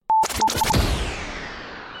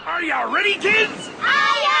Are you ready, kids?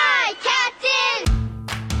 Aye, aye,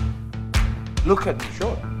 Captain! Look at me,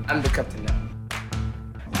 sure. I'm the captain now.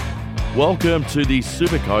 Welcome to the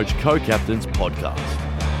Supercoach Co-Captains Podcast.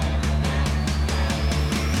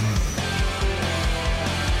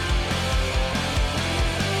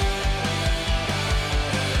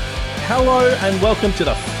 Hello and welcome to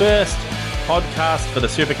the first podcast for the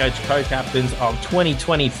Supercoach Co-Captains of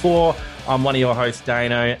 2024. I'm one of your hosts,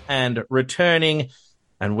 Dano, and returning,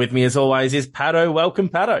 and with me as always is Patto. Welcome,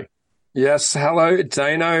 Patto. Yes, hello,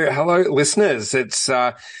 Dano. Hello, listeners. It's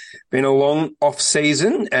been a long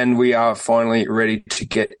off-season, and we are finally ready to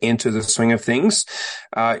get into the swing of things.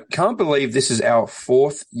 Can't believe this is our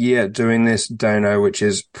fourth year doing this, Dano, which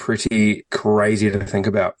is pretty crazy to think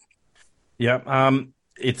about. Yeah,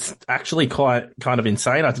 it's actually quite kind of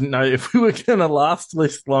insane. I didn't know if we were going to last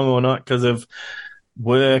this long or not because of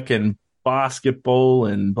work and basketball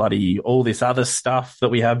and bloody all this other stuff that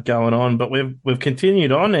we have going on, but we've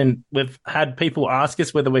continued on, and we've had people ask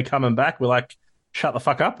us whether we're coming back. We're like, shut the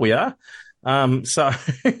fuck up, we are. So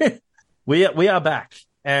we are back,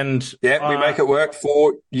 and yeah, we make it work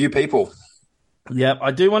for you people. Yeah,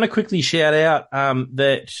 I do want to quickly shout out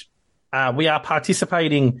that we are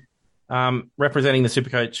participating, representing the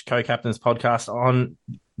Supercoach Co-Captains podcast on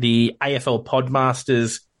the AFL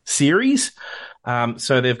Podmasters series.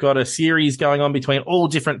 So they've got a series going on between all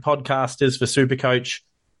different podcasters for Supercoach.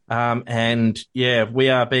 And yeah, we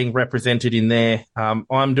are being represented in there.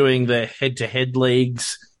 I'm doing the head-to-head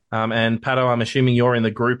leagues. And Patto, I'm assuming you're in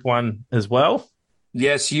the group one as well.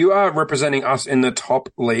 Yes, you are representing us in the top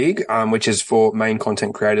league, which is for main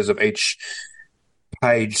content creators of each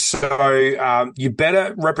page. So you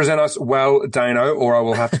better represent us well, Dano, or I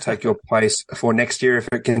will have to take your place for next year if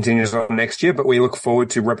it continues on next year. But we look forward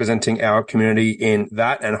to representing our community in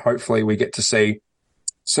that, and hopefully we get to see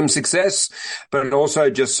some success, but also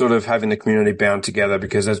just sort of having the community bound together,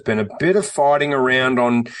 because there's been a bit of fighting around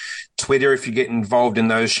on Twitter if you get involved in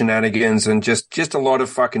those shenanigans, and just a lot of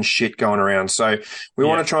fucking shit going around. So we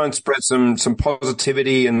want to try and spread some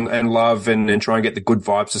positivity and love and try and get the good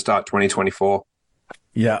vibes to start 2024.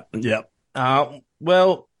 Yeah.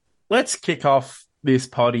 Well, let's kick off this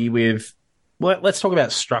potty with, let's talk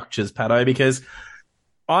about structures, Patto, because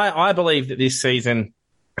I believe that this season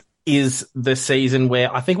is the season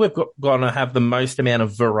where I think we're going to have the most amount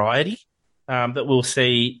of variety that we'll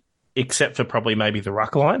see, except for probably maybe the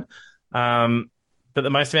ruck line. But the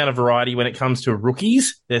most amount of variety when it comes to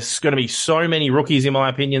rookies. There's going to be so many rookies, in my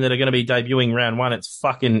opinion, that are going to be debuting round one. It's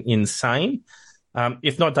fucking insane.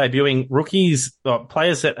 If not debuting, rookies, or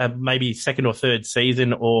players that have maybe second or third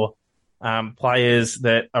season, or players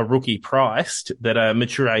that are rookie priced, that are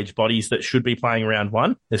mature age bodies that should be playing round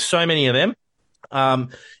one. There's so many of them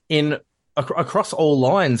across all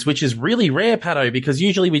lines, which is really rare, Patto, because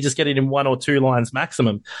usually we just get it in one or two lines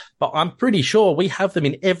maximum. But I'm pretty sure we have them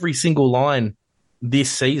in every single line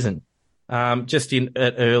this season. Just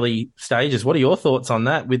at early stages. What are your thoughts on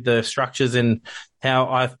that with the structures, and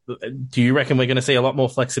do you reckon we're going to see a lot more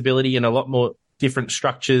flexibility and a lot more different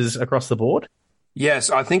structures across the board? Yes,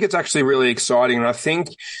 I think it's actually really exciting. And I think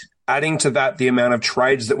adding to that, the amount of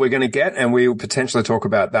trades that we're going to get, and we will potentially talk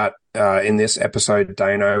about that in this episode,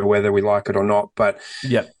 Dano, whether we like it or not. But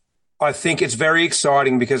yeah, I think it's very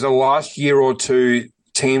exciting because the last year or two,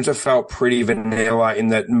 teams have felt pretty vanilla in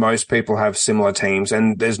that most people have similar teams,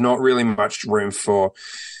 and there's not really much room for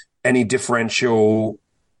any differential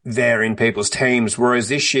there in people's teams. Whereas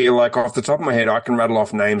this year, like off the top of my head, I can rattle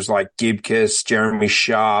off names like Gibcus, Jeremy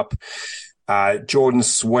Sharp, Jordan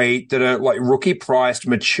Sweet, that are like rookie priced,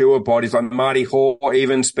 mature bodies. Like Marty Hall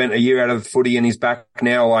even spent a year out of the footy and he's back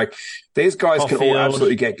now. Like these guys can all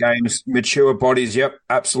absolutely get games. Mature bodies. Yep,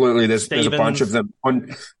 absolutely. There's a bunch of them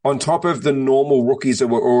on top of the normal rookies that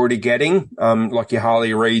we're already getting, like your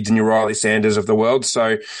Harley Reeds and your Riley Sanders of the world.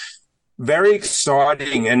 So very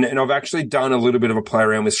exciting. And I've actually done a little bit of a play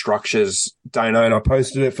around with structures, Dano, and I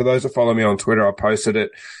posted it for those that follow me on Twitter. I posted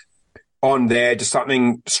it on there, just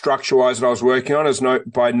something structure-wise that I was working on. It's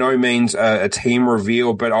by no means a team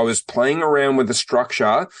reveal, but I was playing around with the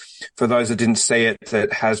structure, for those that didn't see it,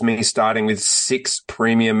 that has me starting with 6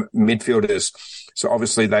 premium midfielders. So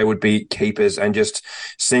obviously they would be keepers, and just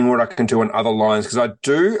seeing what I can do on other lines, because I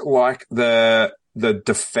do like the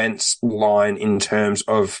defense line in terms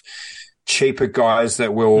of cheaper guys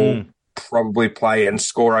that will probably play and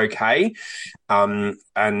score okay, and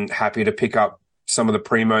happy to pick up some of the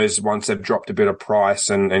primos once they've dropped a bit of price,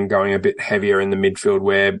 and going a bit heavier in the midfield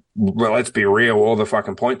where, well, let's be real, all the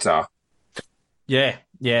fucking points are. Yeah.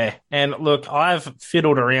 And look, I've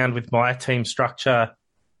fiddled around with my team structure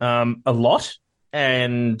a lot,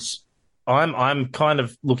 and I'm kind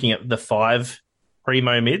of looking at the 5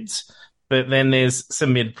 primo mids, but then there's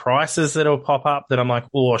some mid prices that'll pop up that I'm like,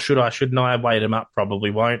 oh, shouldn't I weight them up?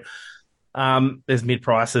 Probably won't. There's mid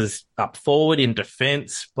prices up forward in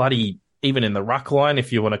defence, bloody even in the ruck line.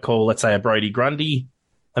 If you want to call, let's say, a Brody Grundy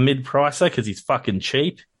a mid pricer because he's fucking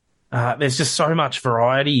cheap. There's just so much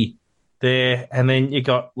variety there. And then you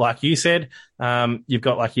got, like you said, you've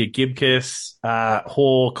got like your Gibcus,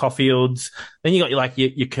 Hoare, Caulfields. Then you got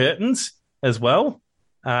your Curtains as well.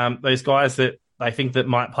 Those guys that they think that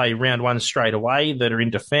might play round 1 straight away that are in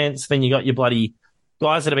defence. Then you got your bloody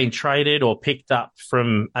guys that have been traded or picked up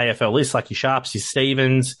from AFL lists, like your Sharps, your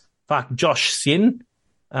Stevens. Fuck, Josh Sin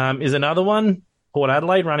is another one. Port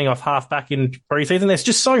Adelaide running off half-back in pre-season. There's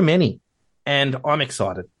just so many. And I'm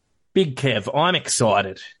excited. Big Kev, I'm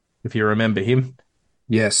excited, if you remember him.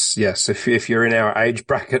 Yes. If you're in our age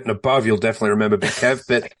bracket and above, you'll definitely remember Big Kev.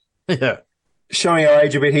 But yeah, showing our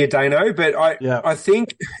age a bit here, Dano. But I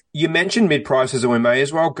think you mentioned mid prices, and we may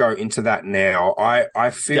as well go into that now. I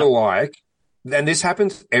feel like, and this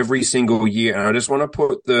happens every single year, and I just want to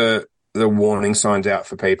put the warning signs out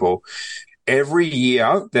for people. Every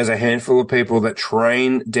year, there's a handful of people that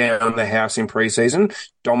train down the house in preseason,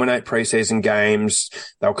 dominate preseason games.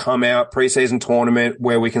 They'll come out preseason tournament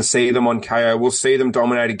where we can see them on KO. We'll see them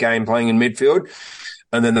dominate a game playing in midfield,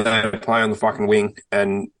 and then they play on the fucking wing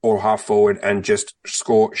or half forward and just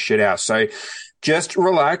score shit out. So just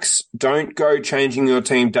relax. Don't go changing your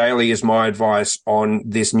team daily is my advice on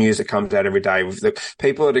this news that comes out every day. With the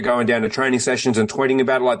people that are going down to training sessions and tweeting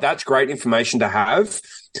about it, like, that's great information to have.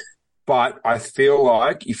 But I feel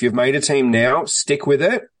like if you've made a team now, stick with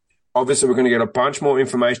it. Obviously, we're going to get a bunch more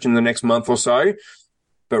information in the next month or so,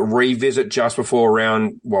 but revisit just before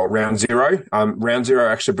round 0. Round 0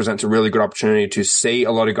 actually presents a really good opportunity to see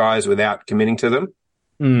a lot of guys without committing to them.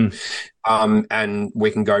 And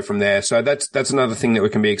we can go from there. So that's another thing that we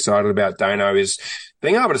can be excited about, Dano, is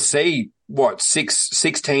being able to see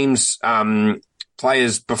six teams,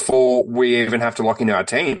 players before we even have to lock into our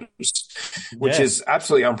teams, which is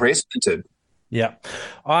absolutely unprecedented. Yeah.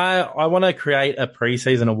 I want to create a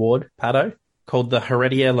preseason award, Patto, called the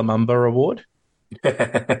Heredia Lumumba Award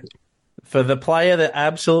for the player that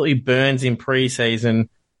absolutely burns in preseason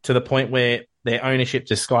to the point where their ownership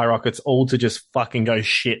just skyrockets, all to just fucking go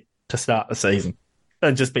shit to start the season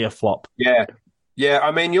and just be a flop. Yeah.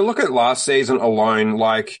 I mean, you look at last season alone,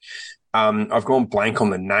 like, I've gone blank on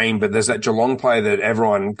the name, but there's that Geelong player that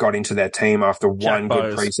everyone got into their team after one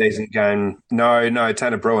good preseason game. No,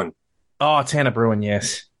 Tanner Bruin. Oh, Tanner Bruin,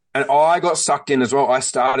 yes. And I got sucked in as well. I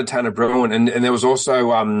started Tanner Bruin, and there was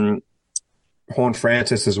also Horn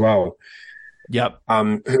Francis as well. Yep.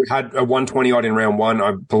 Who had a 120 odd in round 1,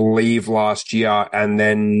 I believe, last year, and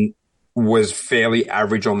then was fairly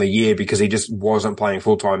average on the year because he just wasn't playing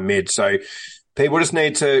full-time mid. So people just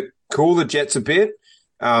need to cool the jets a bit.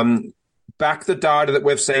 Back the data that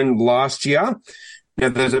we've seen last year. Now,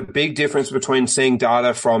 there's a big difference between seeing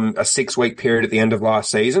data from a 6-week period at the end of last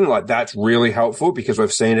season. Like, that's really helpful because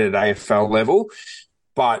we've seen it at AFL level.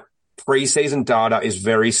 But preseason data is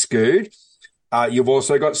very skewed. You've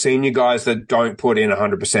also got senior guys that don't put in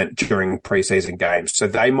 100% during preseason games. So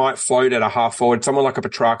they might float at a half forward. Someone like a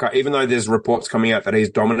Petrarca, even though there's reports coming out that he's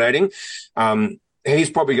dominating,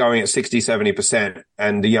 he's probably going at 60, 70%,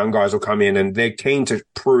 and the young guys will come in and they're keen to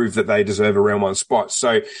prove that they deserve a round 1 spot.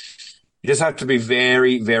 So you just have to be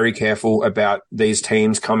very, very careful about these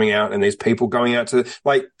teams coming out and these people going out to,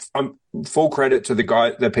 like, full credit to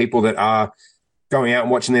the people that are going out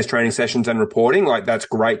and watching these training sessions and reporting. Like, that's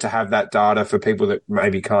great to have that data for people that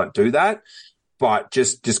maybe can't do that. But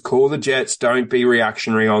just cool the jets. Don't be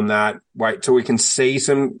reactionary on that. Wait till we can see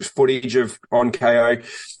some footage on KO.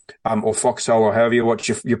 Or Foxhole, or however you watch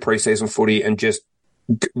your preseason footy, and just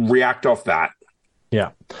react off that.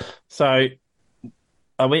 Yeah. So,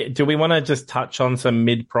 do we want to just touch on some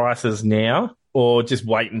mid prices now, or just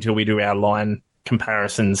wait until we do our line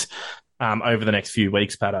comparisons over the next few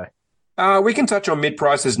weeks, Patto? We can touch on mid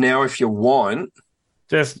prices now if you want.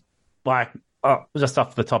 Just just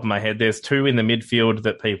off the top of my head, there's 2 in the midfield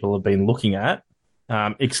that people have been looking at,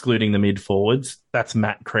 excluding the mid forwards. That's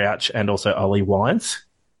Matt Crouch and also Ollie Wines.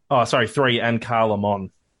 Oh, sorry, 3, and Carl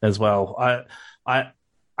Amon as well.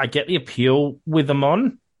 I get the appeal with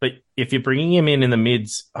Amon, but if you're bringing him in the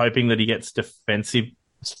mids, hoping that he gets defensive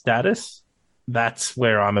status, that's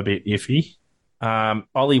where I'm a bit iffy.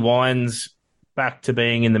 Ollie Wines back to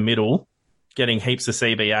being in the middle, getting heaps of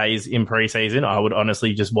CBAs in preseason. I would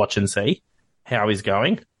honestly just watch and see how he's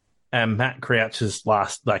going. And Matt Crouch's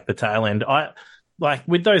the tail end.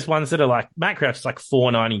 With those ones that are like, Matt Crouch is like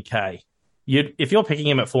 $490K. If you're picking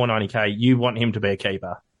him at $490K, you want him to be a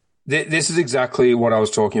keeper. This is exactly what I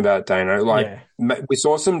was talking about, Dano. We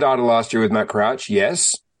saw some data last year with Matt Crouch,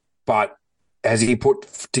 yes, but has he put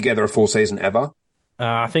together a full season ever?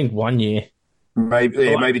 I think 1 year.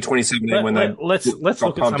 Maybe 2017 let's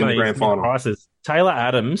look at some of these prices. Taylor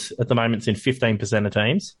Adams at the moment's in 15% of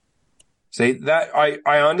teams. See, that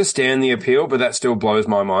I understand the appeal, but that still blows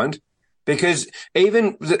my mind because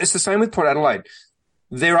it's the same with Port Adelaide.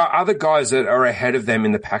 There are other guys that are ahead of them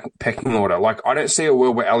in the pecking order. Like, I don't see a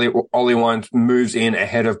world where Ollie Wines moves in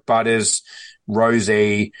ahead of Butters,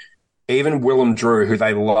 Rosie, even Willem Drew, who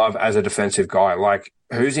they love as a defensive guy. Like,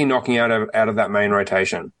 who's he knocking out of that main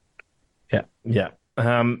rotation? Yeah.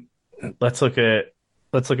 Let's look at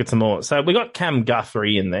some more. So we got Cam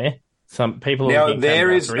Guthrie in there. Some people now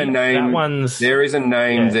there is a name.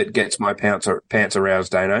 That gets my pants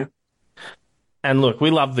aroused, Dano. And look,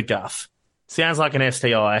 we love the Guff. Sounds like an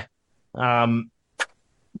STI. I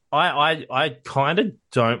kind of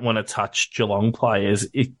don't want to touch Geelong players,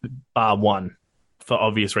 bar one, for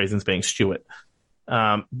obvious reasons, being Stewart.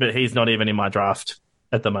 But he's not even in my draft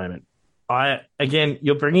at the moment. Again,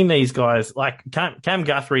 you're bringing these guys like Cam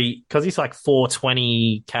Guthrie, because he's like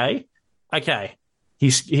 420K. Okay,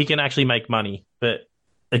 he can actually make money. But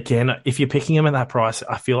again, if you're picking him at that price,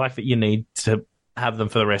 I feel like that you need to have them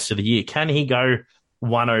for the rest of the year. Can he go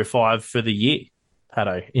 105 for the year,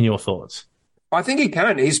 Patto, in your thoughts? I think he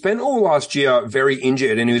can. He spent all last year very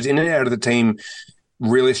injured and he was in and out of the team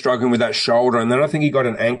really struggling with that shoulder. And then I think he got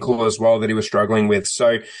an ankle as well that he was struggling with.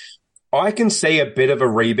 So I can see a bit of a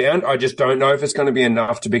rebound. I just don't know if it's going to be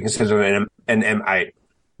enough to be considered an M8.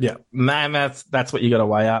 Yeah, man, that's what you got to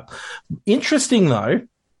weigh up. Interesting, though,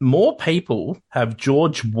 more people have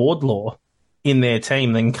George Wardlaw in their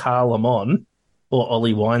team than Carl Lamont or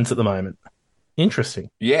Ollie Wines at the moment. Interesting.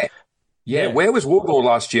 Yeah. Where was Wardlaw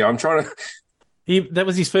last year? I'm trying to... That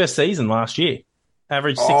was his first season last year.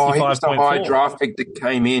 Average 65.4. He was the high draft pick that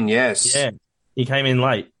came in, yes. Yeah, he came in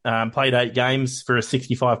late. Played 8 games for a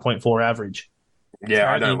 65.4 average.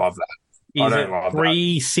 Yeah, I don't love that. He's at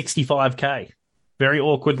 365K. Very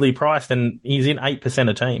awkwardly priced, and he's in 8%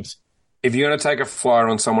 of teams. If you're going to take a flyer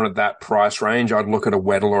on someone at that price range, I'd look at a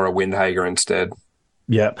Weddle or a Windhager instead.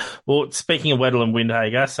 Yeah. Well, speaking of Weddle and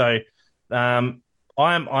Windhager, so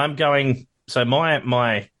I'm going. So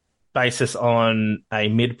my basis on a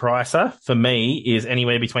mid-pricer for me is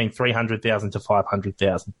anywhere between 300,000 to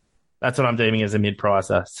 500,000. That's what I'm deeming as a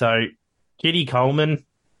mid-pricer. So Kitty Coleman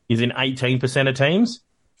is in 18% of teams,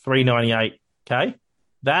 398K.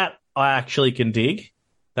 That I actually can dig.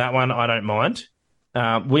 That one I don't mind.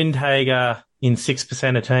 Windhager in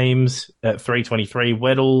 6% of teams at 323.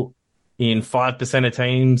 Weddle in 5% of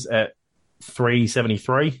teams at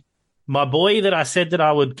 373. My boy that I said that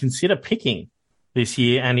I would consider picking this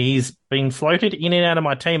year, and he's been floated in and out of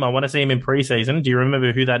my team. I want to see him in preseason. Do you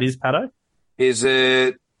remember who that is, Patto? Is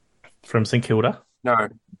it... From St Kilda? No.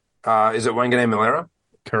 Is it Wangane Malera?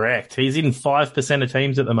 Correct. He's in 5% of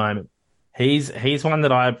teams at the moment. He's one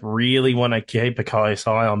that I really want to keep a close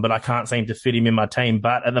eye on, but I can't seem to fit him in my team.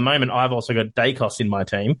 But at the moment, I've also got Dacos in my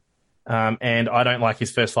team, and I don't like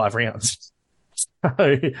his first 5 rounds.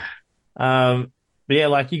 So, but yeah,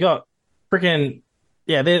 like you got freaking...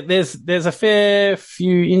 Yeah, there's a fair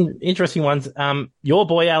few interesting ones. Your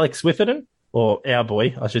boy, Alex Witherden, or our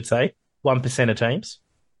boy, I should say, 1% of teams.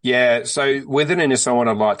 Yeah, so Witherden is someone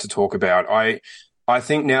I'd like to talk about. I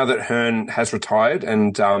think now that Hearn has retired,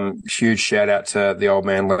 and huge shout out to the old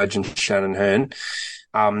man legend Shannon Hearn,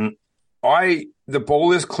 the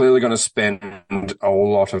ball is clearly going to spend a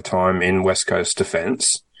lot of time in West Coast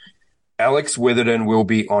defence. Alex Witherden will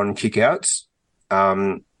be on kickouts.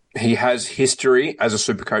 He has history as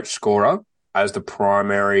a Supercoach scorer, as the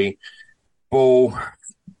primary ball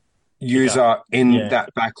user in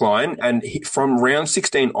that back line. And from round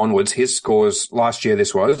 16 onwards, his scores last year, he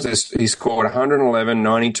scored 111,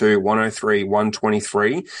 92, 103,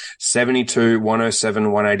 123, 72,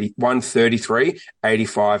 107, 180, 133,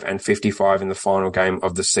 85, and 55 in the final game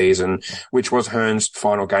of the season, which was Hearn's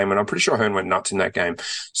final game. And I'm pretty sure Hearn went nuts in that game.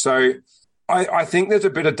 So I think there's a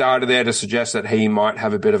bit of data there to suggest that he might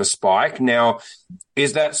have a bit of a spike. Now,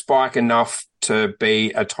 is that spike enough to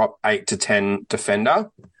be a top 8 to 10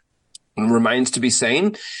 defender? Remains to be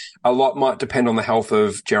seen. A lot might depend on the health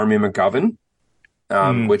of Jeremy McGovern,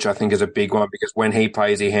 which I think is a big one because when he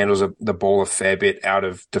plays, he handles the ball a fair bit out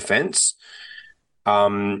of defence.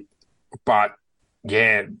 But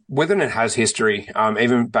yeah, Witherden has history.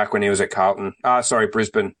 Even back when he was at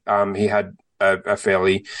Brisbane, he had a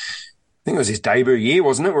fairly... I think it was his debut year,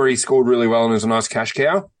 wasn't it, where he scored really well and was a nice cash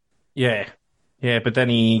cow? Yeah, but then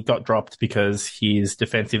he got dropped because his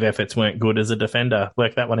defensive efforts weren't good as a defender.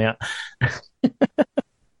 Work that one out.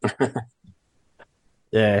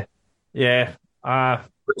 Yeah. Yeah.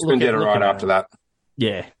 Brisbane did it right after that.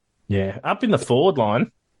 Yeah. Yeah. Up in the forward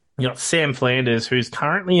line, you got Sam Flanders, who's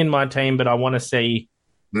currently in my team, but I want to see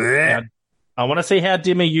Blech. how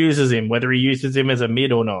Dimmer uses him, whether he uses him as a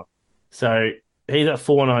mid or not. So he's at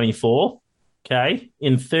 494, okay,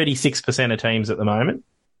 in 36% of teams at the moment.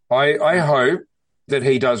 I hope that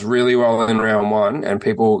he does really well in round one and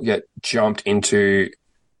people get trapped into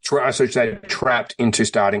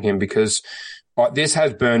starting him because this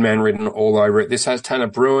has Burnman written all over it. This has Tanner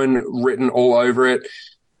Bruin written all over it.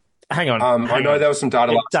 Hang on. I know there was some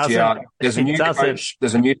data last year. There's a new coach.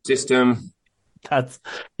 There's a new system.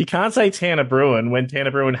 You can't say Tanner Bruin when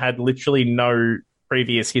Tanner Bruin had literally no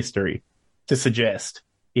previous history to suggest.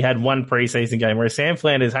 He had one preseason game, whereas Sam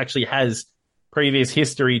Flanders actually has previous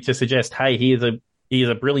history to suggest, hey, he is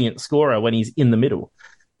a brilliant scorer when he's in the middle.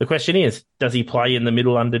 The question is, does he play in the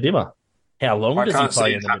middle under Dimmer? How long does he play in the middle? I can't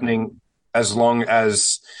see it happening as long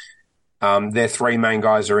as their three main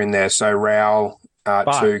guys are in there. So Rao,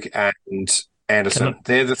 Took, and Anderson.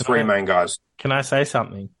 They're the three main guys. Can I say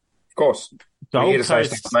something? Of course. Gold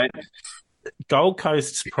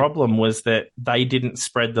Coast's problem was that they didn't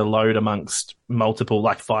spread the load amongst multiple,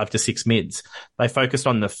 like 5 to 6 mids. They focused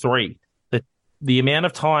on the three. The amount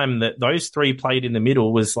of time that those three played in the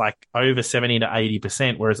middle was like over 70 to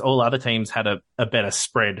 80%, whereas all other teams had a better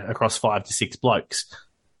spread across 5 to 6 blokes.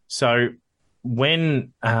 So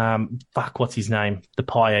when, what's his name? The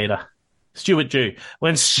pie eater. Stuart Dew.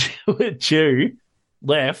 When Stuart Dew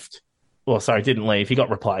left, didn't leave. He got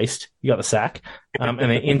replaced. He got the sack. And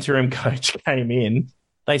the interim coach came in.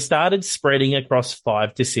 They started spreading across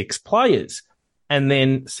 5 to 6 players. And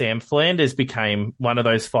then Sam Flanders became one of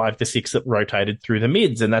those 5 to 6 that rotated through the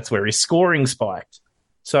mids, and that's where his scoring spiked.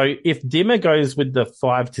 So if Dimmer goes with the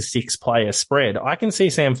 5 to 6 player spread, I can see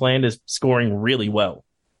Sam Flanders scoring really well.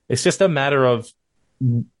 It's just a matter of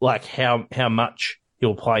like how much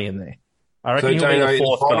he'll play in there. I reckon he'll be the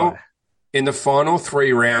fourth guy. In the final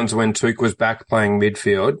 3 rounds when Took was back playing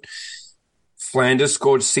midfield, Flanders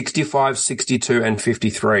scored 65, 62 and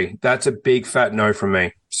 53. That's a big fat no from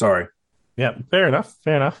me. Sorry. Yeah, fair enough.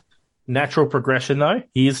 Natural progression, though.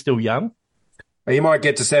 He is still young. He might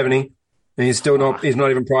get to 70, and he's not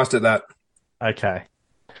even priced at that. Okay.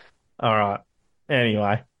 All right.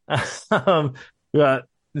 Anyway. We got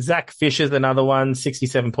Zach Fisher's another one,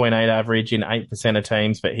 67.8 average in 8% of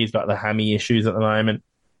teams, but he's got the hammy issues at the moment.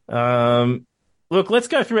 Look, let's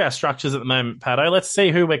go through our structures at the moment, Patto. Let's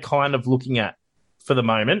see who we're kind of looking at for the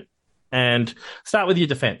moment, and start with your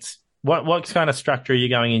defence. What kind of structure are you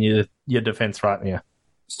going in your defence right now?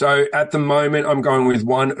 So at the moment, I'm going with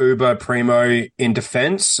one Uber Primo in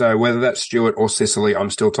defence. So whether that's Stewart or Sicily, I'm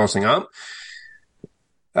still tossing up.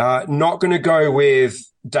 Not going to go with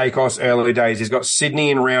Dacos early days. He's got Sydney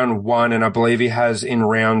in round 1, and I believe he has in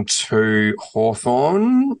round 2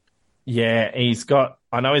 Hawthorn. Yeah,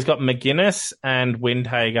 I know he's got McGuinness and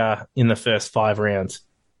Windhager in the first 5 rounds.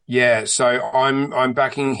 Yeah, so I'm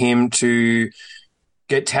backing him to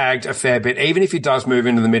get tagged a fair bit. Even if he does move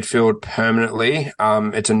into the midfield permanently,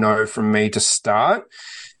 it's a no from me to start.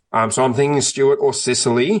 So I'm thinking Stewart or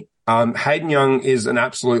Sicily. Hayden Young is an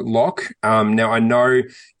absolute lock. Now I know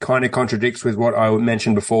kind of contradicts with what I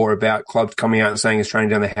mentioned before about clubs coming out and saying he's training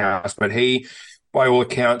down the house, but he, by all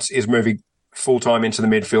accounts, is moving full-time into the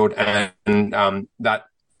midfield, and that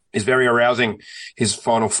is very arousing. His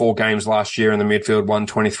final 4 games last year in the midfield,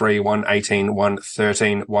 123, 118,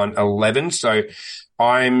 113, 111. So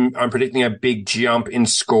I'm predicting a big jump in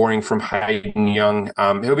scoring from Hayden Young.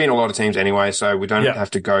 He'll be in a lot of teams anyway, so we don't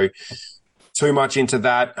have to go too much into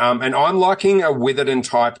that. And I'm liking a Witherden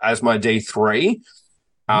type as my D3.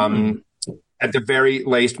 At the very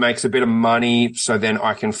least, makes a bit of money, so then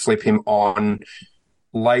I can flip him on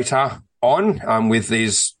later on with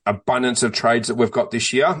these abundance of trades that we've got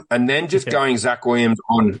this year, and then just going Zach Williams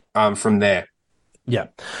on from there. Yeah.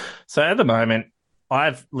 So at the moment,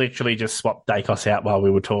 I've literally just swapped Dacos out while we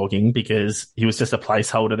were talking because he was just a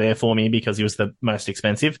placeholder there for me because he was the most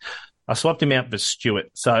expensive. I swapped him out for Stewart.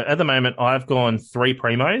 So at the moment, I've gone 3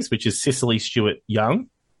 primos, which is Sicily, Stewart, Young.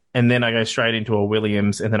 And then I go straight into a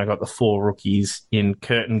Williams, and then I got the 4 rookies in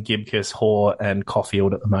Curtin, Gibcus, Hoare, and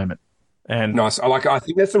Caulfield at the moment. And nice. I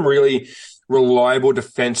think there's some really reliable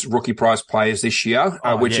defense rookie price players this year,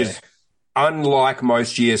 which is unlike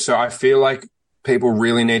most years. So I feel like people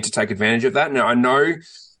really need to take advantage of that. Now, I know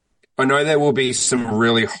there will be some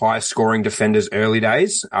really high scoring defenders early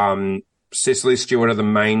days. Sicily, Stewart are the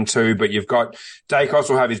main 2, but you've got Dacos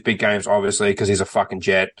will have his big games, obviously, because he's a fucking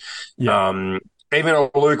jet. Yeah. Even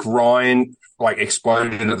Luke Ryan,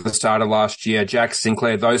 exploded at the start of last year. Jack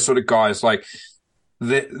Sinclair, those sort of guys,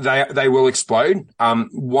 they will explode.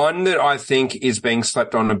 One that I think is being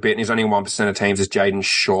slept on a bit, and he's only 1% of teams, is Jaden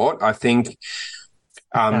Short. I think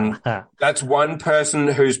that's one person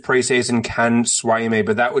whose preseason can sway me,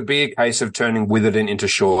 but that would be a case of turning Witherden into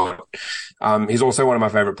Short. He's also one of my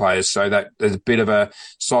favorite players, so that there's a bit of a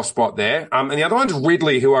soft spot there. And the other one's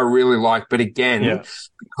Ridley, who I really like, but again,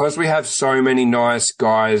 because we have so many nice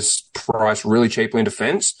guys priced really cheaply in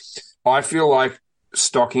defence, I feel like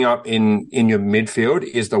stocking up in your midfield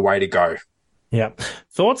is the way to go. Yeah.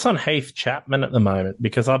 Thoughts on Heath Chapman at the moment?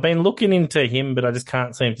 Because I've been looking into him, but I just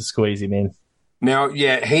can't seem to squeeze him in. Now,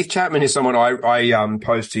 yeah, Heath Chapman is someone I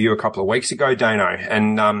posed to you a couple of weeks ago, Dano,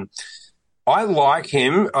 and I like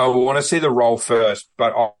him. I want to see the role first,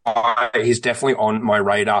 but he's definitely on my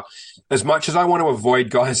radar. As much as I want to avoid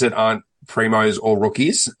guys that aren't primos or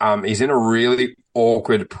rookies, he's in a really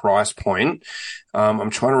awkward price point. I'm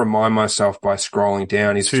trying to remind myself by scrolling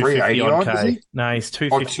down. He's 380 odd, is he? No, he's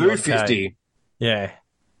 250. Oh, 250. Yeah.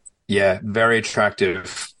 Yeah, very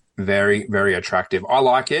attractive. Very, very attractive. I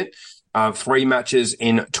like it. 3 matches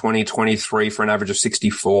in 2023 for an average of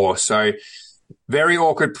 64. So very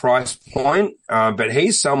awkward price point, but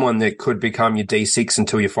he's someone that could become your D6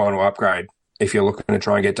 until your final upgrade if you're looking to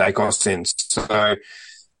try and get Dacos in. So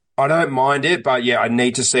I don't mind it, but yeah, I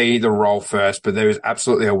need to see the role first. But there is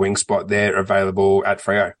absolutely a wing spot there available at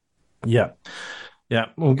Freo. Yeah. Yeah.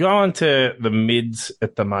 We'll go on to the mids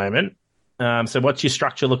at the moment. So what's your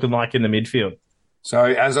structure looking like in the midfield? So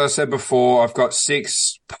as I said before, I've got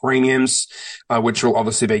 6 premiums, which will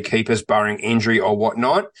obviously be keepers barring injury or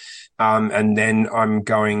whatnot. And then I'm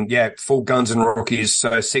going, full guns and rookies.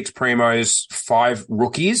 So 6 primos, 5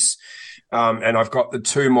 rookies. And I've got the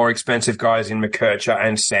 2 more expensive guys in McKercher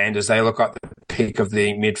and Sanders. They look like the pick of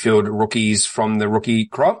the midfield rookies from the rookie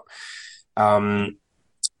crop. And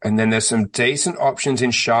then there's some decent options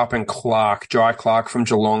in Sharp and Clark. Jai Clark from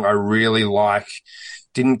Geelong, I really like.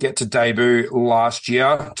 Didn't get to debut last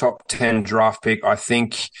year. Top 10 draft pick. I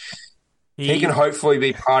think he can hopefully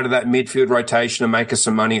be part of that midfield rotation and make us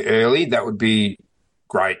some money early. That would be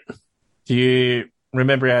great. Do you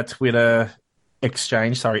remember our Twitter X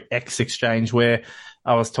exchange, where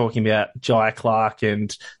I was talking about Jai Clark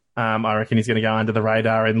and I reckon he's going to go under the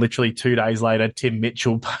radar, and literally 2 days later, Tim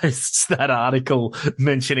Mitchell posts that article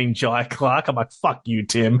mentioning Jai Clark. I'm like, fuck you,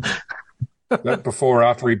 Tim. Before or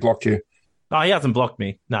after he blocked you? Oh, he hasn't blocked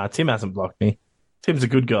me. No, Tim hasn't blocked me. Tim's a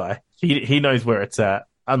good guy. He knows where it's at,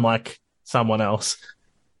 unlike someone else.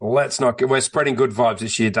 We're spreading good vibes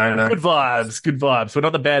this year, Dana. Good vibes. We're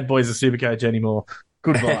not the bad boys of Supercoach anymore.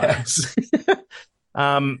 Good vibes.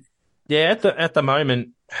 At the moment,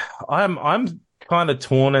 I'm kind of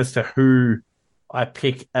torn as to who I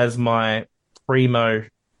pick as my primo,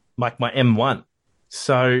 like my M1.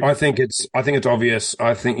 So I think it's obvious.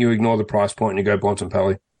 I think you ignore the price point and you go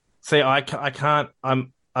Bontempelli. See, I can't.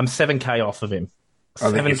 I'm 7K off of him.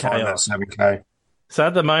 I think you find that 7K. So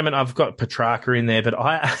at the moment, I've got Petrarca in there, but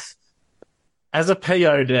as a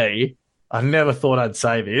POD, I never thought I'd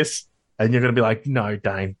say this, and you're going to be like, no,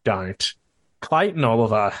 Dane, don't. Clayton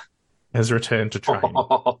Oliver has returned to training.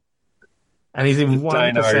 And he's in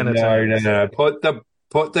 1% of teams. No.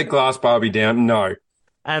 Put the glass Barbie down. No.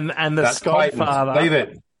 And the Skodfather. Leave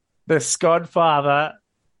it. The Skodfather,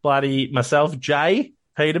 bloody myself, Jay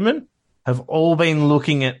Peterman, have all been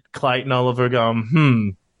looking at Clayton Oliver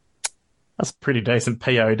going, that's a pretty decent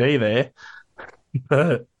POD there.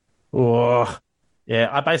 I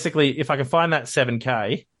basically, if I can find that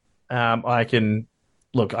 7K, I can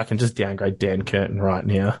just downgrade Dan Curtin right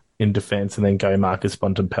now in defence and then go Marcus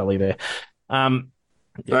Bontempelli there.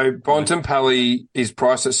 So Bontempelli is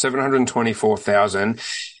priced at $724,000.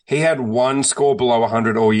 He had one score below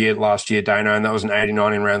 100 all year last year, Dano, and that was an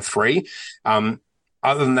 89 in round 3.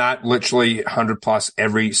 Other than that, literally 100 plus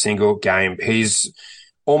every single game. He's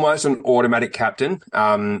almost an automatic captain,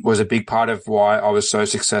 was a big part of why I was so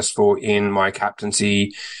successful in my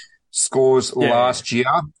captaincy scores last year.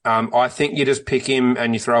 I think you just pick him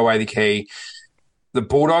and you throw away the key. The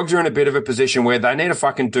Bulldogs are in a bit of a position where they need to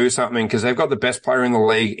fucking do something because they've got the best player in the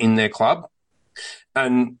league in their club.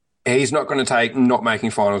 And he's not going to take not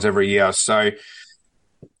making finals every year. So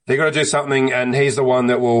they've got to do something, and he's the one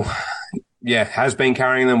that will, has been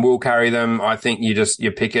carrying them, will carry them. I think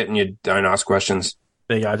you pick it and you don't ask questions.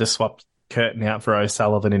 There you go. I just swapped Curtin out for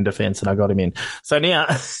O'Sullivan in defence and I got him in. So now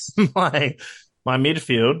my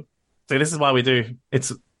midfield, so this is why we do,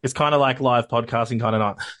 it's kind of like live podcasting, kind of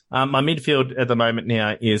not. My midfield at the moment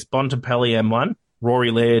now is Bontempelli M1,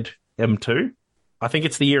 Rory Laird M2. I think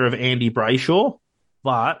it's the year of Andy Brayshaw,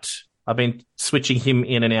 but I've been switching him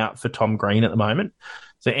in and out for Tom Green at the moment.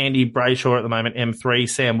 So Andy Brayshaw at the moment, M3,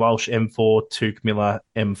 Sam Walsh, M4, Tuke Miller,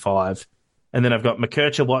 M5. And then I've got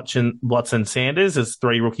McKercher, Watson, Sanders as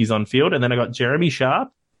 3 rookies on field. And then I've got Jeremy Sharp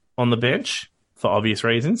on the bench for obvious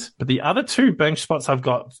reasons. But the other 2 bench spots I've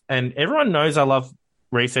got, and everyone knows I love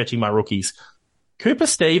researching my rookies. Cooper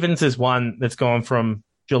Stevens is one that's gone from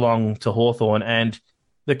Geelong to Hawthorn, and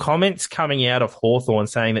the comments coming out of Hawthorn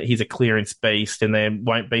saying that he's a clearance beast and they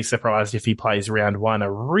won't be surprised if he plays round 1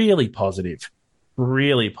 are really positive.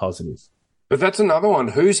 Really positive. But that's another one.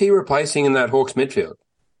 Who's he replacing in that Hawks midfield?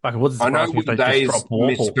 Like, it wouldn't I know surprise me if they just drop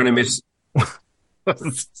Warple. going to miss.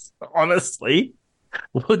 Honestly,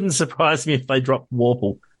 wouldn't surprise me if they drop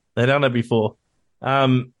Warple. They've done it before.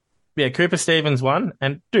 Cooper Stevens won,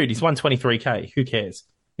 and dude, he's won 23K. Who cares?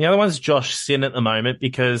 The other one's Josh Sin at the moment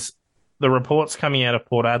because the reports coming out of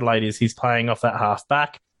Port Adelaide is he's playing off that half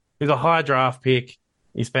back. He's a high draft pick.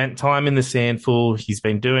 He spent time in the sandful. He's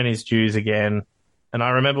been doing his dues again. And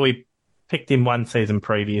I remember we picked him one season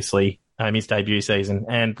previously, his debut season.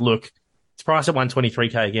 And look, it's priced at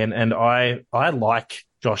 123K again. And I like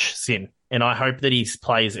Josh Sin. And I hope that he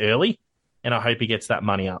plays early. And I hope he gets that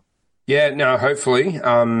money up. Yeah, no, hopefully.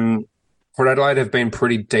 Port Adelaide have been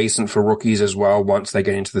pretty decent for rookies as well. Once they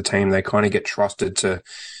get into the team, they kind of get trusted to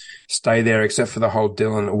stay there, except for the whole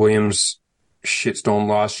Dylan Williams shitstorm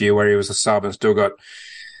last year where he was a sub and still got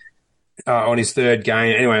on his 3rd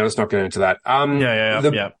game. Anyway, let's not get into that.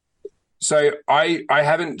 Yeah. So I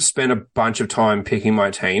haven't spent a bunch of time picking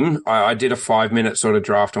my team. I did a 5-minute sort of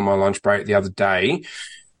draft on my lunch break the other day,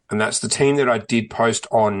 and that's the team that I did post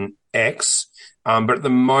on X. But at the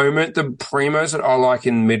moment, the primos that I like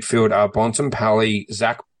in midfield are Bontempelli,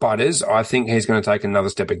 Zach Butters. I think he's going to take another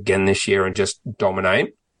step again this year and just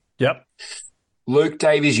dominate. Yep. Luke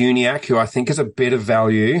Davies-Uniacke, who I think is a bit of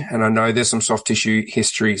value, and I know there's some soft tissue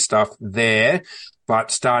history stuff there, but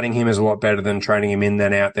starting him is a lot better than trading him in,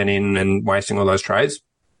 then out, then in, and wasting all those trades.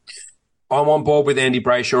 I'm on board with Andy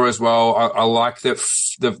Brayshaw as well. I like the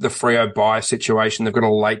Freo buy situation. They've got a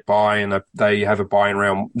late buy and they have a buy in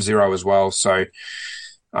round 0 as well. So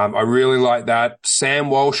I really like that. Sam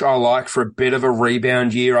Walsh I like for a bit of a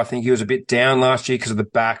rebound year. I think he was a bit down last year because of the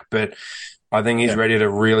back, but I think he's ready to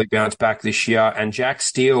really bounce back this year. And Jack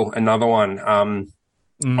Steele, another one.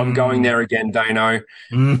 I'm going there again, Dano.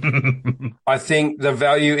 I think the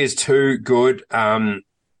value is too good.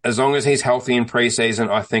 As long as he's healthy in preseason,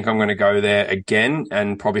 I think I'm going to go there again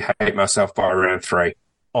and probably hate myself by round 3.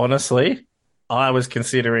 Honestly, I was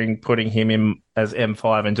considering putting him in as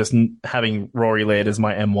M5 and just having Rory Laird as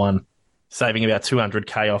my M1, saving about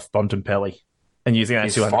 200K off Bontempelli and using that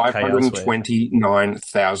 200K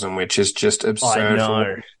 529,000, which is just absurd. I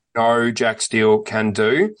know. No Jack Steele can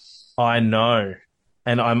do. I know.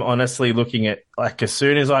 And I'm honestly looking at, like, as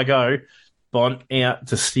soon as I go Bont out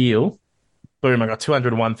to Steele, boom, I got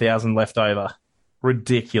 201,000 left over.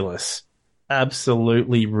 Ridiculous.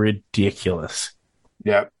 Absolutely ridiculous.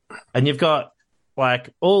 Yep. And you've got,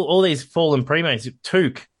 like, all these fallen primos.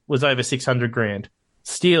 Tuke was over 600 grand.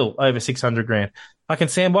 Steele over 600 grand. Fucking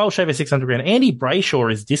Sam Walsh over 600 grand. Andy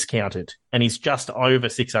Brayshaw is discounted and he's just over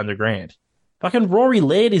 600 grand. Fucking Rory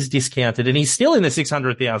Laird is discounted and he's still in the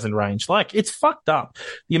 600,000 range. Like, it's fucked up.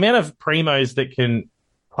 The amount of primos that can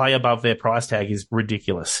play above their price tag is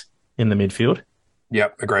ridiculous in the midfield.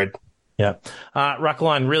 Yep, agreed. Yeah.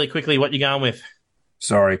 Ruckline, really quickly, what you going with?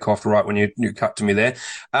 Sorry, coughed right when you cut to me there.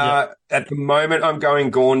 At the moment, I'm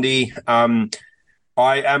going Gaundy.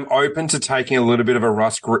 I am open to taking a little bit of a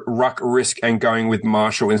ruck risk and going with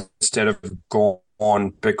Marshall instead of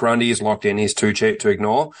Gawn, but Grundy is locked in. He's too cheap to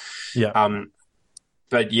ignore. Yeah.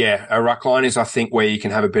 But yeah, a ruck line is, I think, where you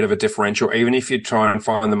can have a bit of a differential, even if you try and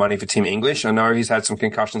find the money for Tim English. I know he's had some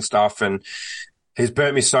concussion stuff and he's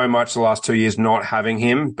burnt me so much the last 2 years not having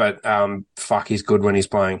him, but fuck, he's good when he's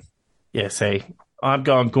playing. Yeah, see, I'm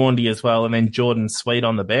going Gaundy as well, and then Jordan Sweet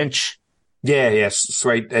on the bench. Yeah,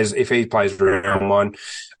 Sweet, as if he plays round 1.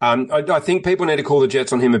 I think people need to call the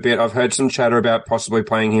Jets on him a bit. I've heard some chatter about possibly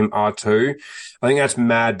playing him R2. I think that's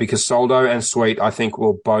mad because Soldo and Sweet, I think,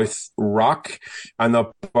 will both ruck, and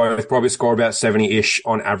they'll both probably score about 70-ish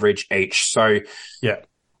on average each. So, yeah,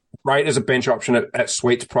 great as a bench option at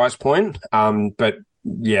Sweet's price point, but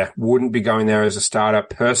yeah, wouldn't be going there as a starter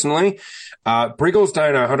personally. Briggles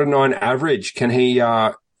Dano, 109 average. Can he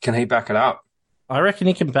back it up? I reckon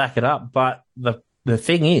he can back it up, but the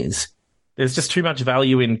thing is, there's just too much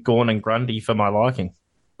value in Gawn and Grundy for my liking.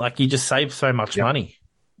 Like, you just save so much money.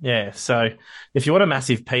 Yeah, so if you want a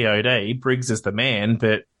massive POD, Briggs is the man,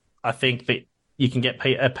 but I think that you can get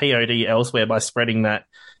a POD elsewhere by spreading that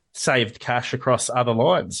saved cash across other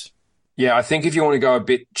lines. Yeah, I think if you want to go a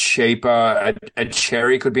bit cheaper, a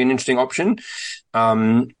Cherry could be an interesting option.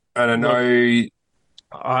 And I know...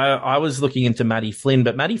 I was looking into Matty Flynn,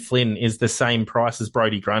 but Matty Flynn is the same price as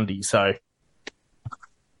Brodie Grundy, so...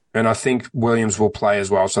 And I think Williams will play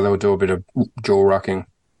as well, so they'll do a bit of dual rucking.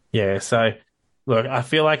 Yeah, so, look, I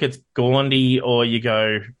feel like it's Gaundy or you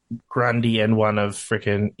go Grundy and one of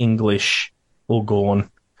freaking English or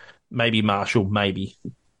Gawn. Maybe Marshall, maybe.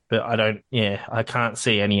 But I can't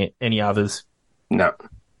see any others. No.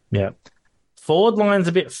 Yeah. Forward line's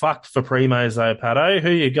a bit fucked for primos though, Patto. Who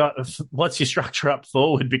you got? What's your structure up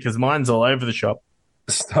forward? Because mine's all over the shop.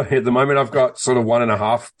 So at the moment, I've got sort of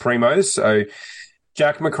 1.5 primos. So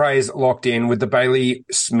Jack Macrae's locked in with the Bailey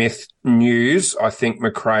Smith news. I think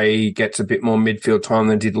Macrae gets a bit more midfield time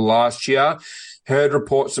than did last year. Heard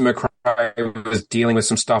reports that Macrae was dealing with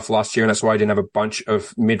some stuff last year, and that's why he didn't have a bunch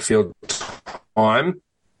of midfield time.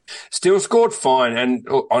 Still scored fine, and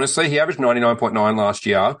honestly, he averaged 99.9 last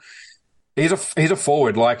year. He's a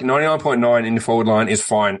forward. Like 99.9 in the forward line is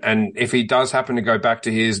fine. And if he does happen to go back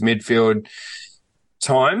to his midfield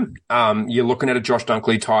time, you're looking at a Josh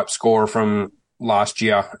Dunkley type scorer from last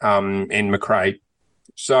year in Macrae.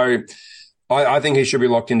 So I think he should be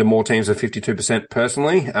locked into more teams at 52%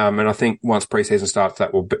 personally. And I think once preseason starts,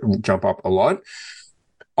 that will jump up a lot.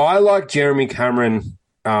 I like Jeremy Cameron,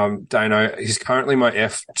 Dano. He's currently my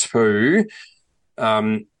F2.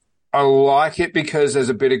 I like it because there's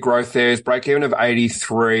a bit of growth there. His break-even of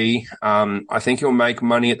 83. I think he'll make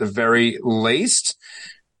money at the very least.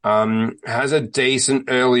 Has a decent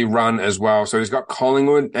early run as well. So he's got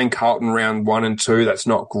Collingwood and Carlton round 1 and 2. That's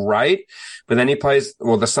not great. But then he plays,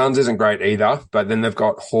 well, the Suns isn't great either. But then they've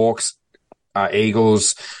got Hawks,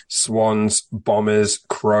 Eagles, Swans, Bombers,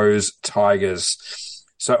 Crows, Tigers.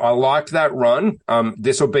 So I like that run.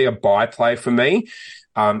 This will be a buy play for me.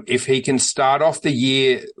 If he can start off the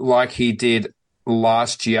year like he did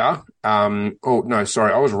last year, I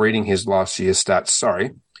was reading his last year's stats.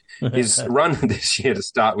 Sorry. His run this year to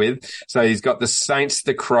start with. So he's got the Saints,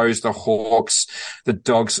 the Crows, the Hawks, the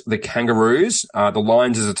Dogs, the Kangaroos. The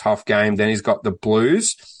Lions is a tough game. Then he's got the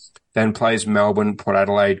Blues. Then plays Melbourne, Port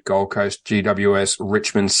Adelaide, Gold Coast, GWS,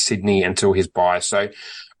 Richmond, Sydney until his bye. So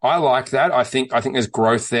I like that. I think there's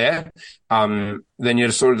growth there. Then you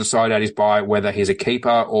sort of decide at his buy whether he's a keeper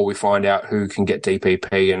or we find out who can get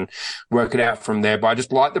DPP and work it out from there. But I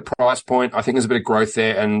just like the price point. I think there's a bit of growth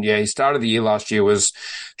there. And yeah, his start of the year last year was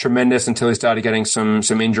tremendous until he started getting some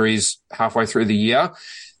injuries halfway through the year.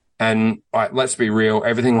 And let's be real,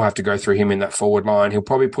 everything will have to go through him in that forward line. He'll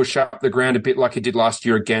probably push up the ground a bit like he did last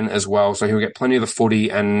year again as well. So he'll get plenty of the footy,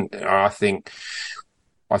 and I think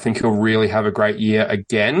he'll really have a great year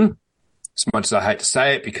again, as much as I hate to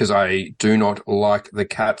say it, because I do not like the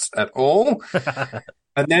Cats at all.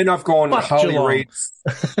 And then I've gone Harley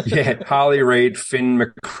Reid, Finn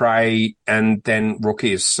Macrae, and then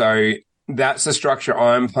rookies. So that's the structure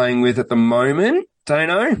I'm playing with at the moment.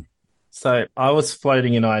 Dano? So I was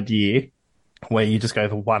floating an idea where you just go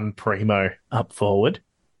for one primo up forward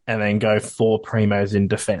and then go 4 primos in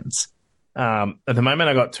defence. At the moment,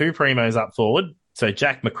 I've got 2 primos up forward. So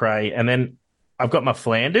Jack Macrae, and then I've got my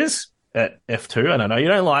Flanders at F2. And I know you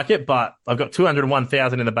don't like it, but I've got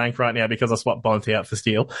 201,000 in the bank right now because I swapped Bonte out for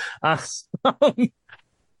Steele. So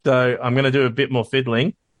I'm going to do a bit more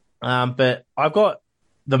fiddling. But I've got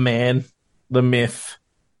the man, the myth,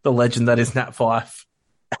 the legend that is Nat Fyfe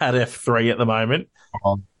at F3 at the moment.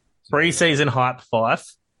 Pre-season hype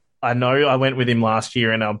Fyfe. I know I went with him last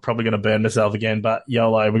year and I'm probably going to burn myself again, but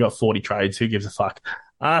YOLO, we got 40 trades. Who gives a fuck?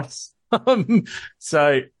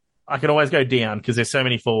 So I can always go down because there's so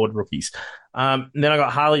many forward rookies. Then I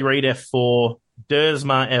got Harley Reid F4,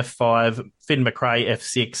 Dersma F5, Finn Macrae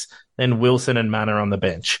F6, then Wilson and Manor on the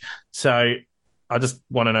bench. So I just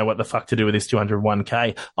want to know what the fuck to do with this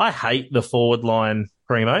 201k. I hate the forward line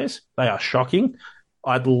primos. They are shocking.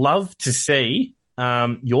 I'd love to see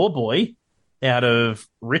your boy out of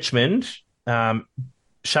Richmond,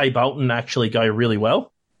 Shea Bolton, actually go really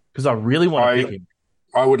well because I really want to pick him.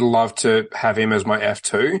 I would love to have him as my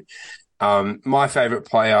F2. My favourite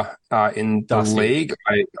player in the league.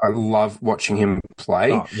 I love watching him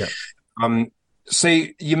play. Oh, yeah.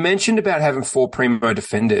 See, you mentioned about having 4 primo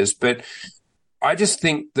defenders, but I just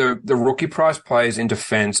think the rookie price players in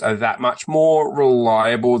defence are that much more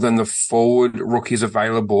reliable than the forward rookies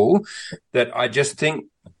available that I just think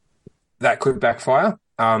that could backfire.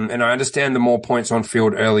 And I understand the more points on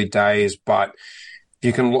field early days, but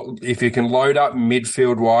if you can load up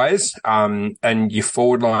midfield wise, and your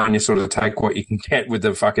forward line, you sort of take what you can get with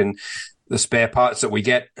the spare parts that we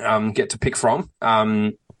get to pick from,